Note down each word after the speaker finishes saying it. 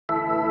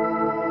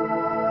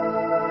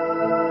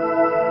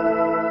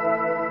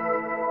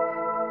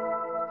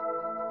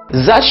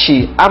Zack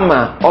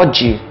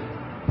Orji,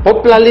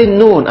 popularly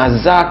known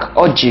as Zack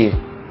Orji,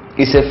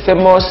 is a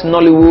famous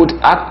Nollywood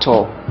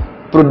actor,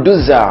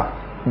 producer,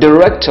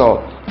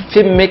 director,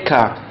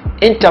 filmmaker,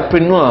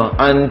 entrepreneur,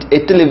 and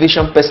a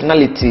television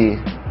personality.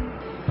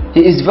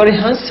 He is very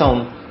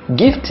handsome,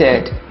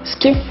 gifted,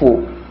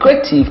 skillful,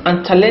 creative,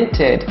 and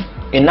talented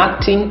in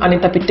acting and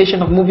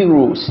interpretation of movie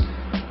roles.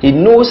 He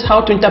knows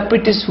how to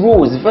interpret his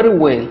roles very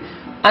well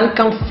and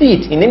can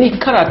fit in any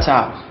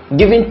character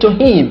given to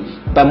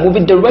him by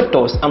movie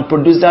directors and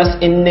producers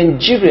in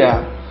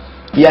Nigeria.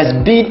 He has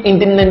been in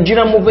the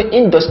Nigerian movie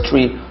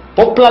industry,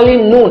 popularly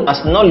known as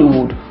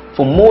Nollywood,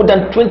 for more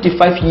than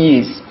 25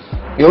 years.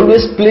 He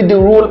always played the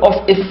role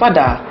of a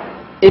father,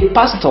 a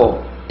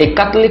pastor, a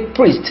Catholic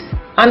priest,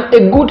 and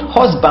a good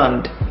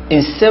husband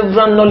in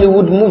several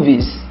Nollywood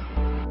movies.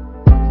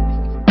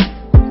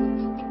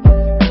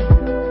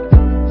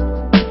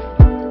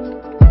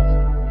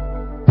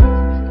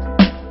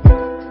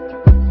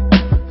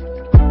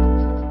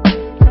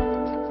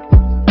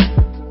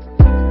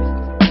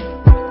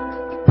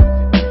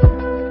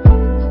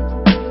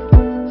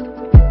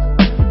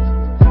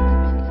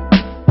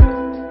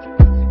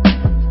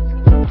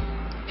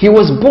 He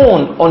was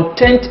born on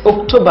 10th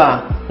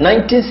October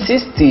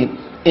 1960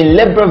 in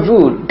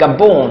Libreville,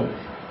 Gabon.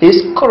 He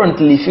is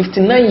currently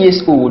 59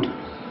 years old.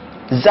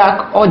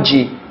 Zack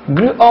Orji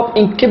grew up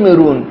in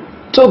Cameroon,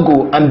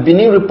 Togo, and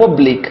Benin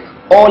Republic,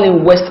 all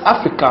in West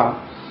Africa.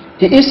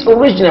 He is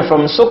originally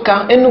from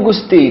Soka, Enugu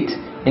State,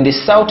 in the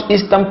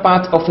southeastern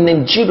part of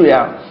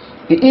Nigeria.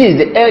 He is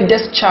the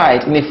eldest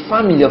child in a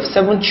family of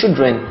 7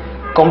 children,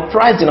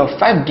 comprising of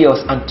 5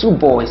 girls and 2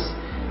 boys.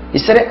 He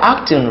started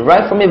acting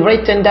right from a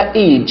very tender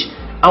age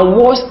and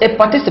was a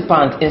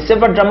participant in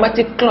several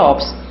dramatic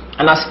clubs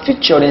and has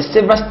featured in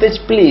several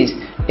stage plays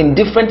in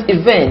different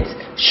events,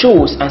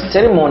 shows, and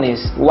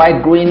ceremonies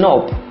while growing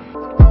up.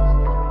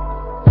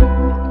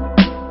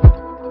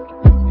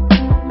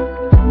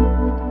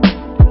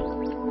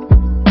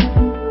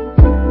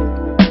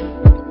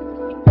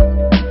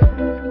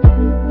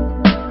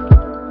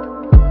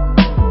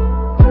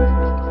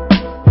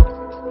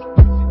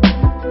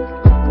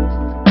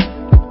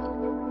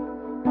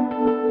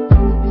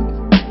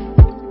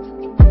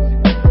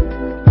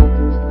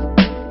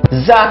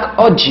 Zack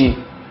Orji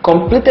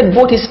completed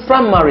both his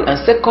primary and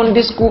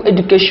secondary school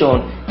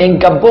education in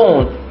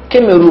Gabon,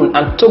 Cameroon,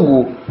 and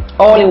Togo,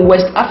 all in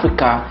West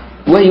Africa,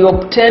 where he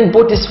obtained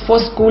both his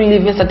first school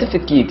leaving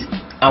certificate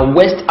and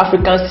West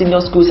African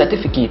Senior School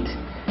certificate.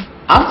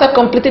 After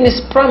completing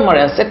his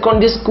primary and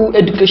secondary school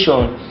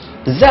education,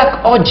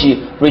 Zack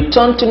Orji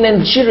returned to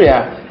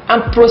Nigeria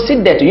and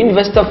proceeded to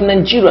University of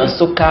Nigeria,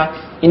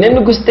 Nsukka, in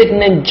Enugu State,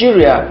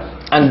 Nigeria,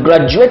 and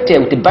graduated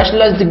with a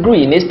bachelor's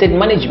degree in estate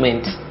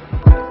management.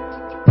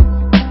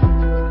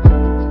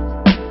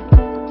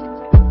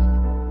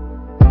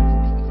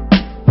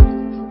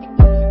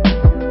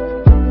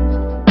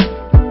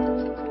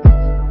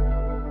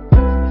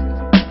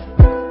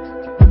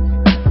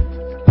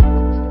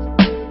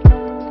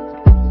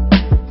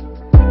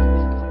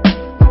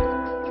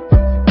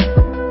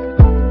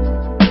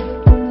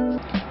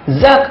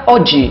 Zack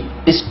Orji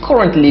is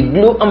currently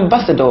Glow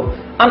Ambassador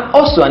and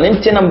also an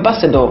MTN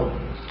Ambassador.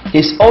 He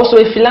is also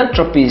a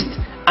philanthropist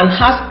and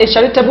has a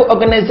charitable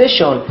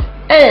organization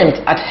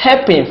aimed at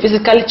helping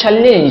physically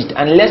challenged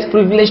and less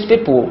privileged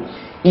people.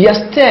 He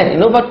has starred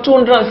in over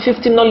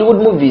 250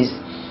 Nollywood movies.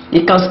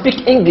 He can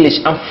speak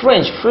English and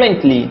French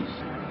fluently.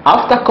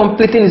 After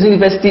completing his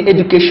university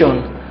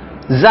education,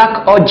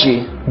 Zack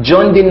Orji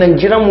joined the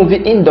Nigerian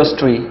movie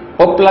industry,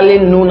 popularly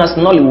known as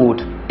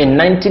Nollywood, in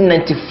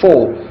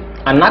 1994.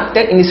 And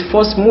acted in his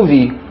first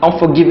movie,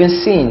 Unforgiven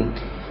Sin,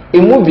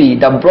 a movie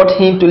that brought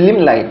him to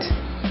limelight.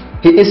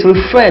 He is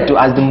referred to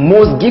as the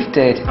most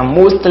gifted and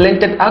most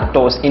talented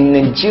actors in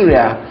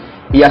Nigeria.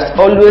 He has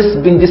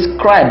always been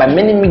described by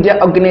many media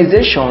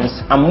organizations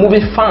and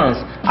movie fans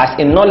as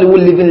a Nollywood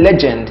living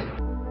legend.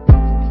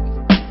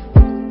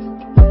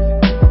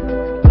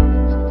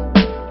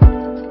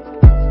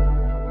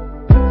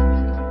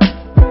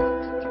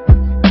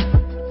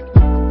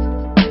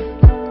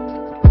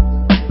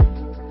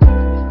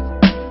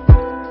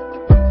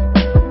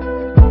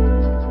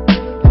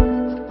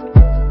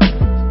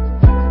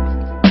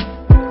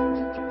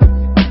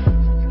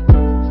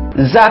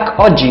 Zack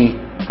Orji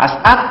has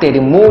acted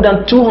in more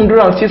than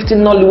 250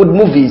 Nollywood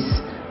movies.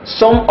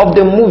 Some of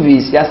the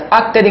movies he has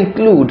acted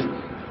include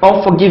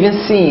Unforgiven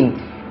Sin,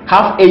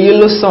 Half a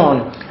Yellow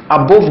Sun,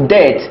 Above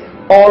Death,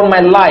 All My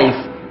Life,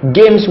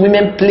 Games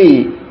Women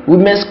Play,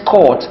 Women's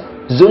Court,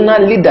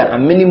 Zonal Leader,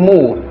 and many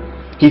more.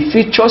 He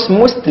features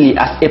mostly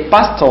as a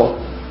pastor,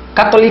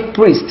 Catholic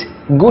priest,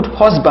 good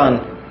husband,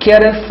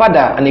 caring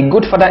father, and a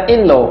good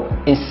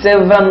father-in-law in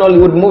several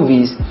Nollywood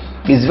movies.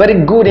 He is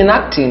very good in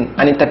acting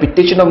and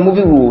interpretation of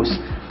movie roles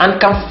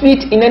and can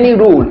fit in any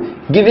role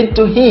given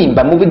to him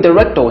by movie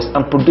directors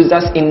and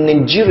producers in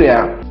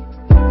Nigeria.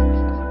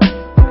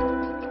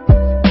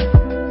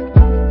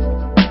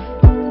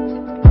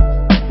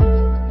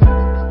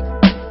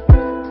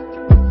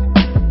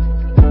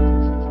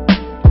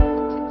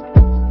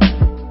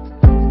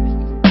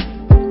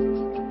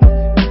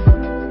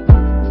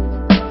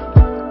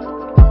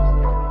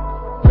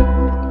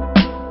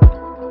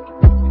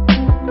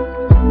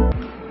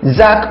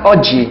 Zack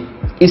Orji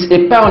is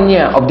a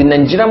pioneer of the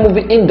Nigerian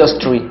movie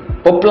industry,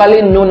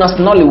 popularly known as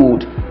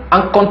Nollywood,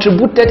 and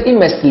contributed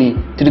immensely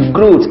to the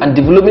growth and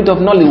development of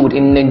Nollywood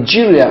in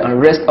Nigeria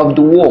and rest of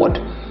the world.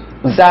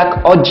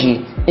 Zack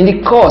Orji, in the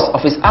course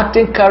of his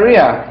acting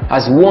career,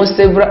 has won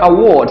several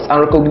awards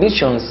and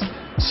recognitions.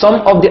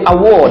 Some of the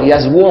awards he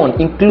has won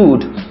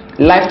include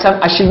Lifetime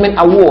Achievement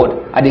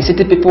Award at the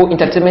City People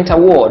Entertainment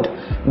Award,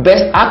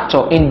 Best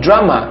Actor in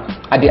Drama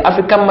at the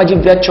African Magic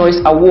Via Choice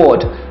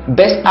Award,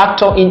 Best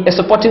Actor in a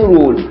Supporting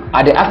Role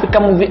at the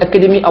African Movie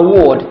Academy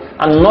Award,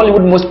 and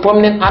Nollywood Most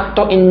Prominent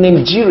Actor in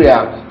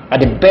Nigeria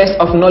at the Best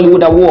of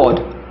Nollywood Award.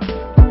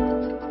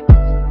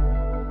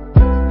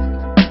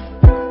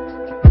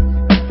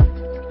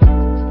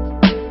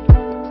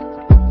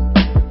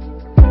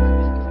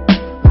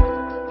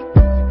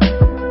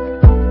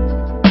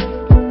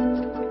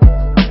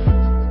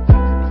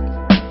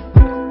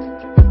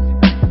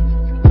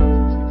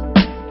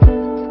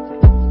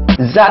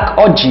 Zack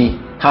Orji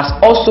has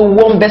also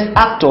won Best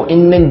Actor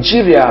in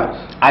Nigeria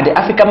at the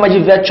African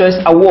Magic Via Choice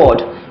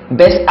Award,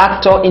 Best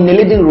Actor in a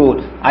Leading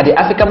Role at the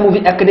African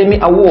Movie Academy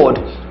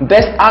Award,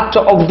 Best Actor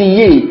of the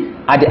Year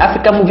at the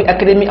African Movie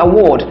Academy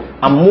Award,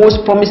 and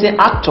Most Promising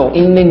Actor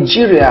in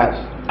Nigeria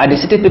at the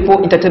City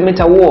People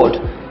Entertainment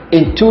Award.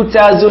 In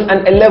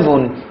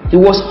 2011, he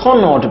was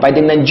honored by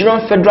the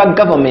Nigerian federal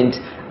government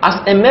as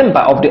a member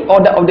of the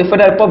Order of the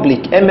Federal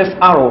Republic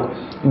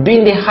 (MFR),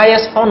 being the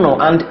highest honor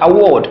and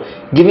award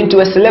given to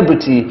a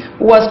celebrity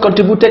who has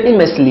contributed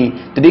immensely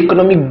to the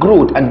economic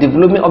growth and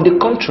development of the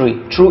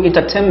country through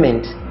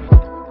entertainment.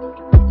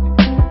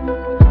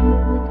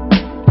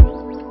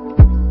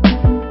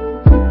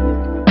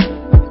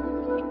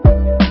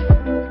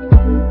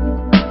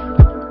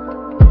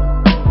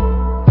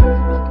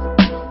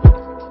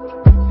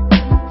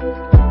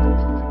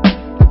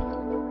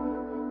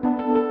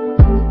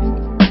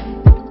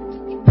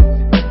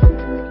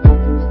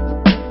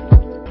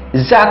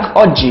 Zack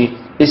Orji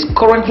is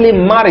currently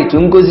married to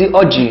Ngozi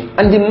Orji,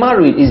 and the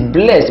marriage is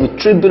blessed with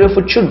 3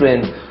 beautiful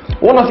children.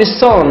 One of his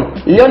sons,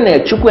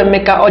 Lionel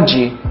Chukwuemeka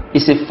Orji,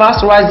 is a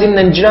fast-rising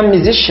Nigerian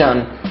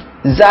musician.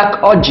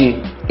 Zack Orji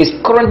is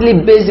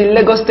currently based in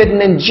Lagos State,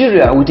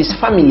 Nigeria with his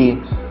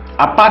family.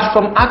 Apart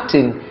from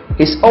acting,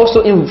 he is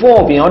also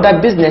involved in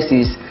other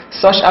businesses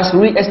such as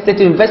real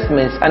estate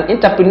investments and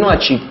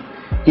entrepreneurship.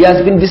 He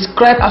has been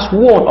described as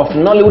one of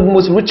Nollywood's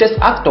most richest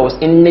actors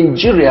in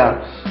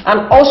Nigeria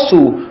and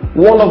also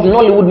one of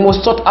Nollywood's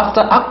most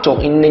sought-after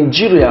actors in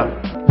Nigeria.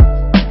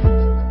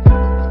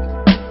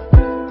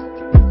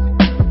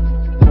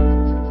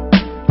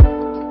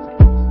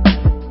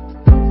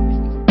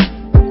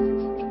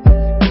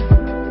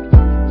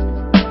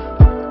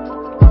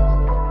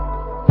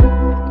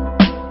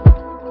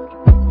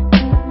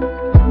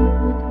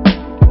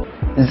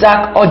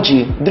 Zack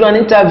Orji, during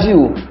an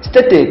interview,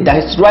 stated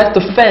that his rise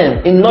to fame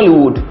in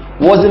Nollywood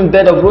wasn't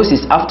bed of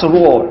roses after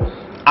all.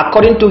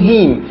 According to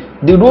him,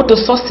 the road to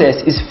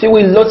success is filled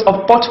with lots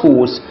of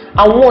potholes,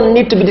 and one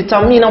needs to be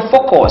determined and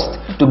focused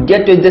to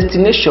get to a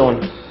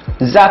destination.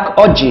 Zack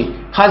Orji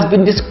has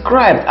been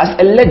described as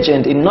a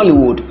legend in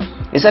Nollywood.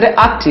 He started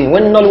acting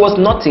when Nollywood was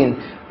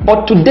nothing,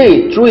 but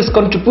today, through his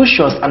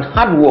contributions and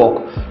hard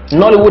work,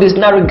 Nollywood is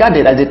now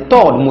regarded as the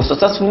 3rd most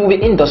successful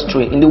movie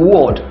industry in the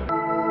world.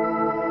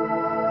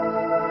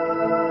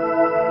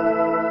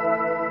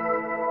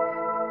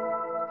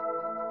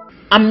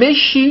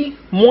 Amaechi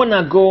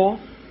Muonagor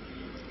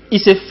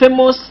is a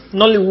famous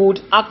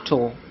Nollywood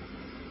actor,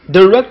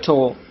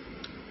 director,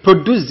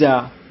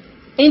 producer,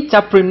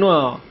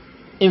 entrepreneur,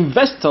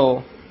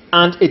 investor,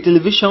 and a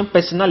television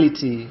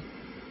personality.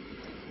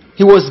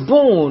 He was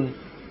born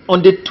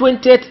on the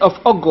 20th of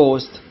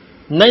August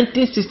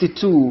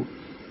 1962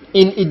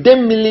 in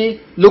Idemili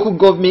local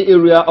government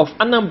area of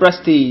Anambra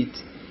State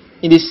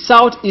in the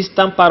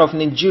southeastern part of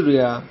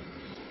Nigeria.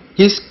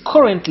 He is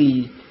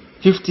currently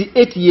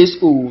 58 years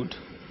old.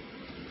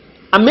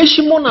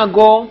 Amaechi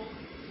Muonagor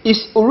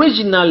is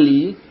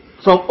originally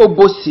from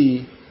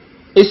Obosi,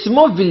 a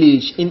small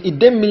village in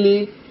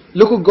Idemili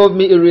local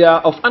government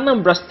area of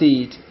Anambra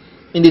State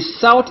in the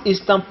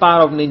southeastern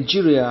part of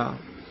Nigeria.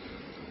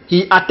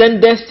 He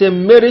attended St.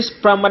 Mary's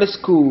Primary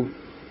School,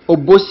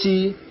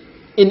 Obosi,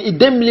 in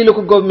Idemili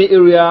local government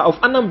area of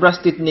Anambra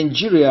State,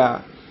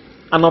 Nigeria,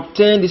 and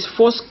obtained his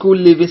first school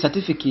leaving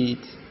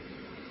certificate.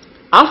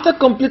 After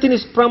completing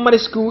his primary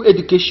school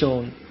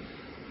education,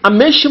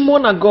 Amaechi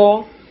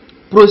Muonagor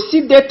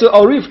proceeded to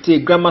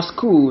Orifte Grammar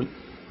School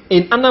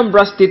in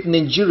Anambra State,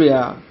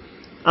 Nigeria,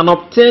 and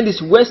obtained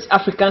his West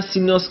African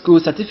Senior School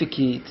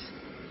certificate.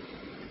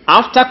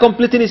 After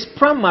completing his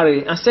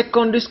primary and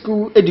secondary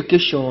school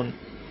education,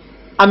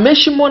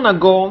 Amaechi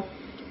Muonagor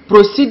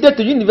proceeded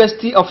to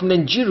University of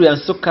Nigeria,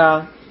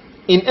 Nsukka,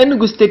 in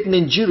Enugu State,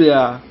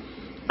 Nigeria,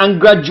 and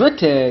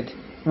graduated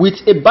with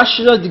a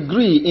bachelor's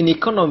degree in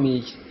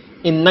economics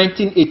in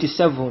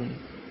 1987.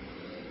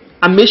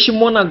 Amaechi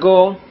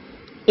Muonagor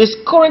is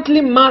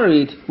currently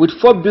married with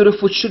 4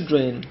 beautiful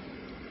children.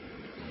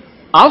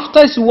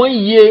 After his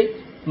 1-year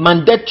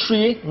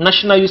mandatory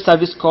National Youth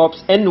Service Corps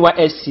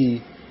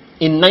 (NYSC)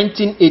 in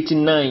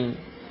 1989.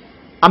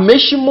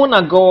 Amaechi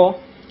Muonagor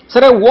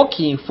started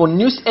working for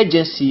news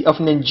agency of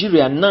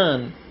Nigeria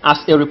NAN as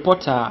a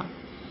reporter.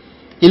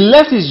 He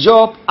left his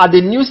job at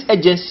the news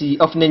agency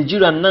of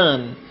Nigeria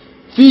NAN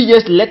few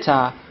years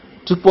later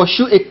to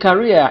pursue a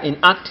career in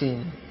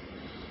acting.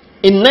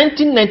 In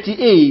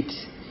 1998,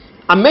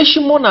 Amaechi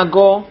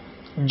Muonagor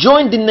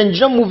joined the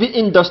Nigerian movie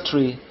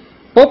industry,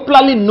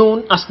 popularly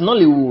known as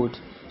Nollywood,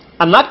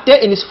 and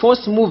acted in his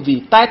first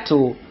movie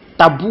titled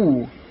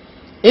Taboo,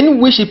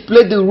 in which he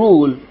played the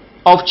role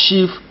of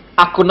Chief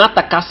Akuna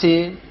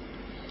Takase.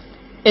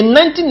 In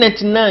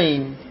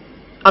 1999,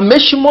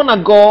 Amaechi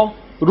Muonagor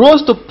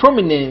rose to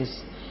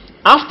prominence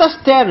after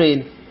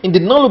starring in the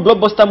Nollywood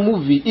blockbuster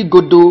movie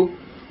Igodo,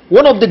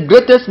 one of the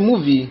greatest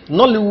movies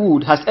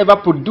Nollywood has ever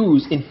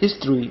produced in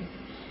history.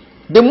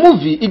 The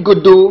movie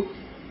Igodo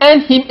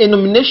earned him a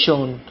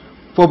nomination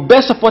for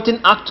Best Supporting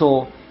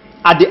Actor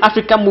at the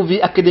African Movie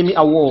Academy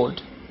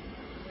Award.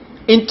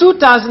 In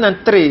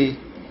 2003,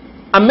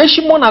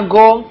 Amaechi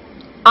Muonagor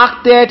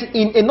acted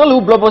in a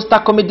Nollywood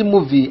blockbuster comedy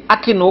movie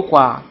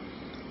Akinokwa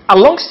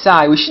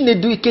alongside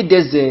Chinedu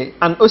Ikedeze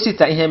and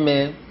Osita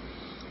Iheme.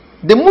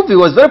 The movie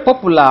was very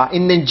popular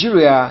in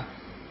Nigeria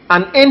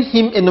and earned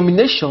him a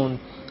nomination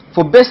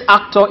for Best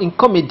Actor in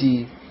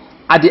Comedy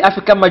at the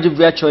African Magic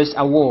Via Choice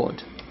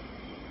Award.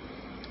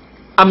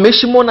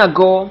 Amaechi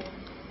Muonagor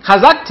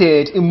has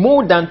acted in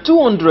more than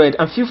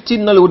 250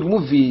 Nollywood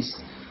movies.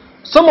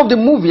 Some of the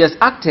movies he has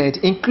acted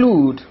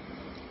include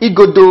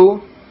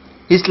Igodo,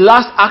 His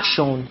Last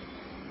Action,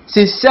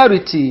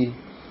 Sincerity,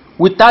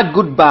 Without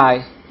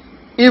Goodbye,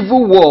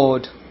 Evil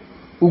World,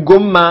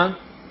 Ugomma,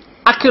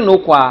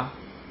 Akinokwa,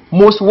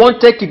 Most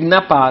Wanted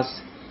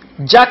Kidnappers,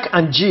 Jack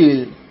and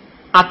Jill,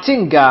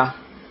 Atinga,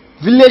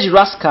 Village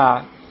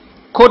Rascal,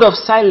 Code of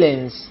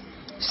Silence,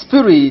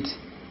 Spirit,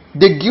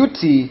 The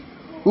Guilty,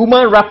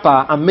 Woman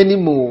Rapper, and many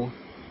more.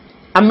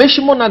 Amaechi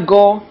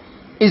Muonagor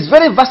is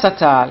very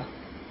versatile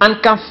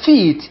and can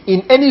fit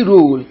in any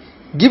role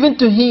given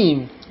to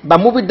him by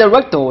movie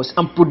directors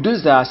and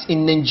producers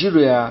in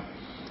Nigeria.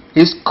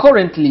 He is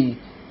currently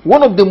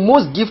one of the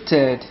most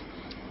gifted,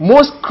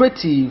 most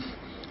creative,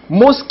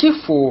 most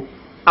skillful,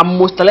 and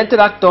most talented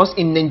actors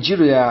in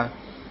Nigeria.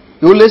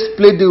 He always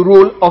played the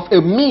role of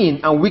a mean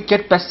and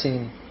wicked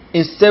person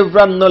in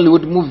several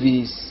Nollywood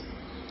movies.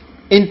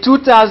 In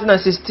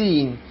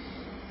 2016,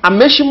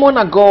 Amaechi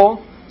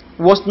Muonagor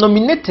was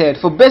nominated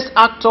for Best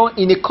Actor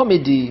in a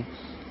Comedy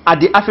at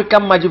the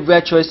African Magic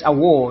Via Choice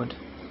Award.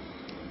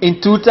 In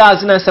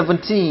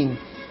 2017,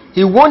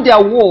 he won the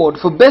award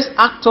for Best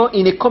Actor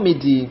in a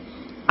Comedy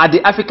at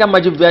the African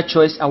Magic Via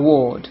Choice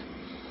Award.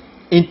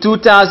 In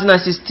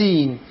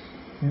 2016,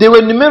 there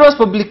were numerous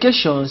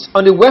publications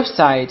on the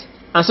website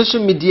and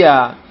social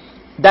media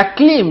that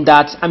claimed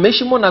that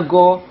Amaechi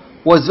Muonagor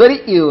was very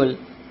ill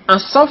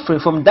and suffering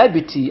from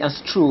diabetes and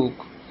stroke.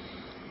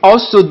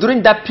 Also,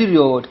 during that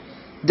period,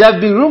 there have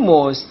been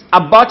rumors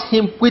about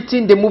him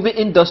quitting the movie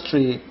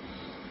industry.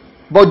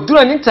 But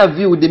during an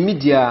interview with the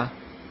media,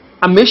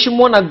 Amaechi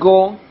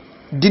Muonagor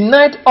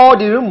denied all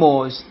the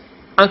rumors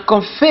and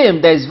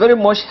confirmed that he is very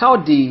much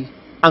healthy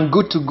and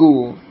good to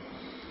go.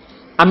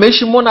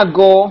 Amaechi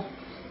Muonagor,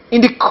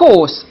 in the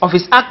course of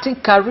his acting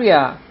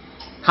career,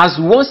 has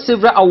won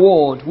several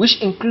awards,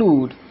 which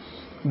include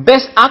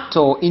Best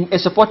Actor in a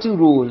Supporting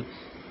Role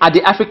at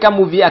the African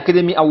Movie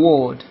Academy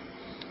Award,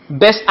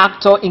 Best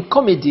Actor in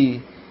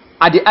Comedy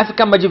at the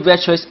African Magic Via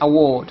Choice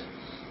Award,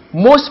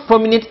 Most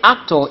Prominent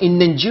Actor in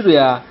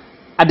Nigeria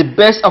at the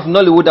Best of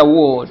Nollywood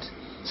Award,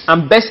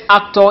 and Best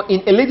Actor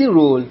in a Leading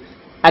Role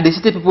at the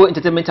City People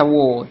Entertainment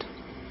Award.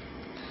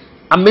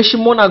 Amaechi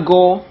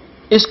Muonagor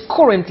is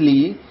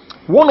currently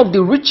one of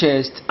the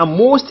richest and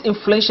most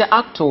influential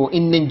actors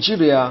in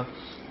Nigeria,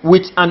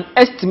 with an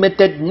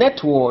estimated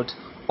net worth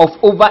of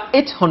over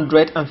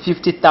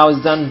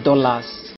 $850,000.